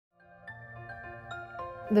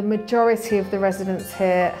The majority of the residents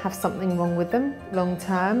here have something wrong with them long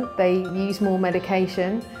term. They use more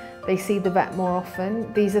medication, they see the vet more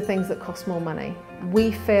often. These are things that cost more money.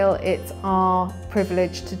 We feel it's our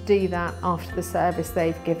privilege to do that after the service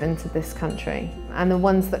they've given to this country. And the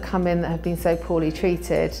ones that come in that have been so poorly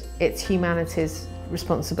treated, it's humanity's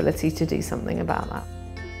responsibility to do something about that.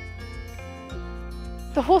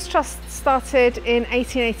 The Horse Trust started in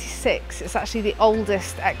 1886. It's actually the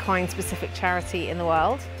oldest equine specific charity in the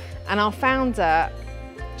world. And our founder,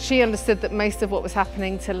 she understood that most of what was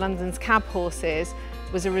happening to London's cab horses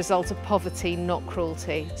was a result of poverty, not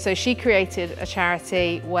cruelty. So she created a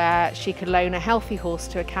charity where she could loan a healthy horse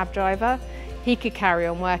to a cab driver. He could carry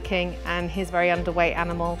on working and his very underweight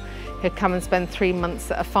animal could come and spend 3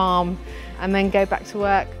 months at a farm and then go back to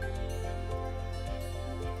work.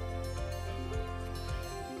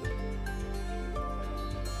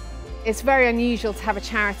 It's very unusual to have a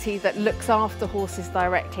charity that looks after horses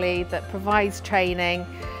directly, that provides training,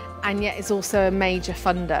 and yet is also a major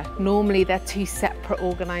funder. Normally they're two separate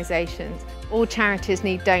organisations. All charities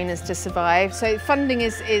need donors to survive, so funding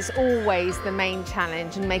is always the main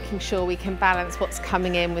challenge, and making sure we can balance what's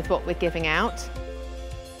coming in with what we're giving out.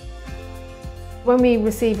 When we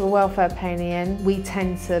receive a welfare pony in, we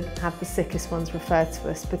tend to have the sickest ones referred to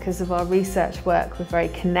us. Because of our research work, we're very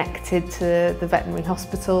connected to the veterinary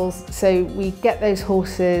hospitals. So we get those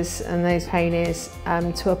horses and those ponies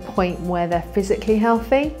to a point where they're physically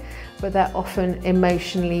healthy, but they're often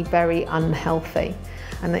emotionally very unhealthy.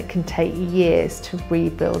 And it can take years to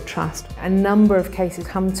rebuild trust. A number of cases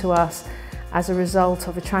come to us as a result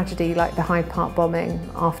of a tragedy like the Hyde Park bombing,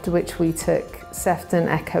 after which we took Sefton,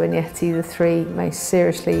 Echo and Yeti, the three most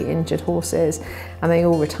seriously injured horses, and they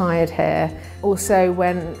all retired here. Also,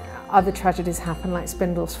 when other tragedies happened, like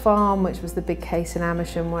Spindle's Farm, which was the big case in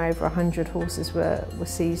Amersham where over 100 horses were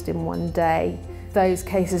seized in one day. Those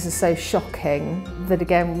cases are so shocking that,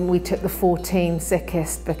 again, we took the 14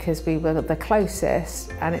 sickest because we were the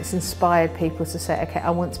closest, and it's inspired people to say, okay, I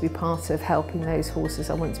want to be part of helping those horses,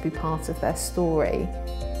 I want to be part of their story.